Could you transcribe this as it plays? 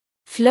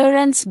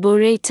Florence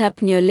Bore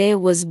Tapnyole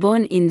was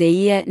born in the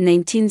year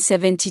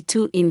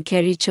 1972 in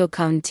Kericho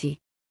County.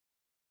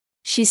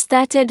 She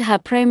started her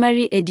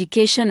primary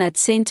education at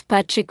St.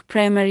 Patrick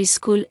Primary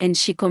School and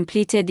she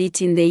completed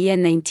it in the year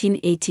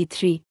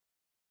 1983.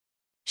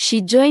 She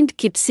joined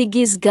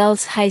Kipsigis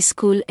Girls High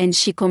School and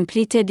she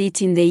completed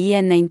it in the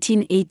year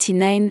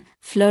 1989.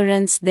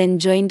 Florence then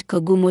joined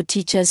Kogumo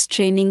Teachers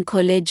Training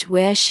College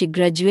where she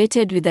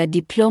graduated with a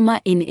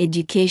diploma in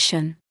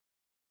education.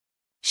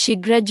 She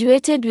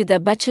graduated with a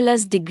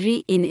bachelor's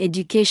degree in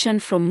education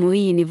from Moi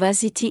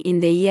University in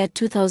the year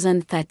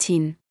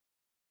 2013.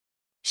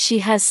 She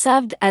has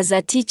served as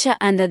a teacher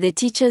under the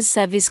Teachers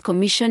Service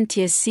Commission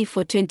 (TSC)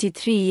 for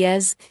 23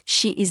 years.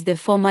 She is the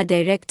former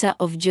director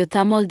of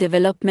Geothermal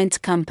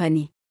Development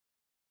Company.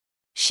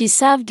 She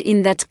served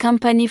in that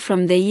company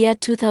from the year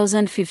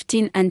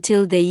 2015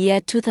 until the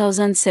year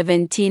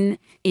 2017.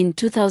 In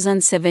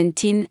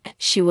 2017,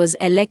 she was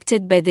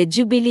elected by the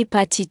Jubilee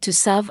Party to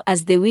serve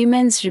as the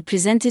women's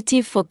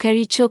representative for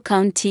Kericho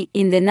County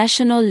in the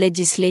national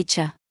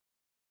legislature.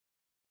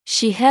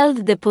 She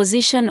held the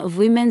position of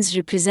women's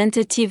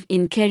representative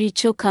in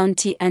Kericho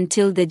County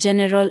until the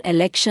general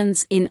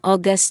elections in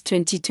August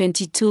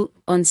 2022.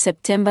 On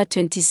September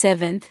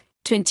 27,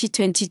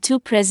 2022,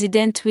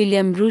 President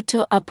William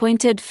Ruto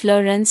appointed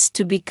Florence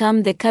to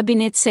become the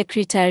Cabinet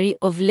Secretary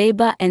of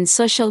Labor and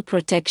Social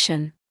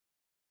Protection.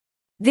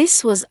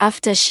 This was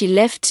after she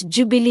left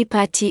Jubilee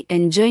Party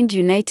and joined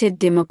United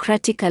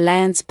Democratic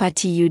Alliance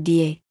Party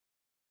 (UDA).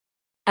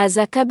 As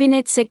a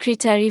Cabinet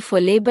Secretary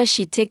for Labor,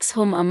 she takes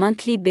home a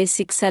monthly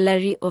basic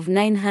salary of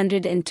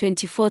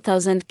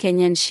 924,000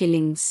 Kenyan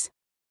shillings.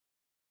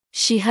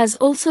 She has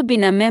also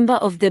been a member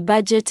of the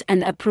Budget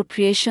and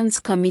Appropriations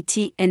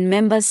Committee and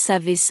Members'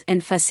 Service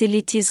and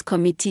Facilities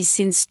Committee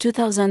since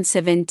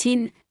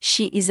 2017.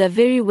 She is a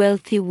very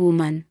wealthy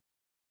woman.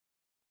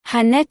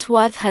 Her net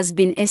worth has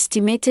been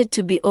estimated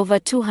to be over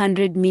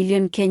 200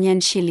 million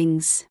Kenyan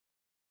shillings.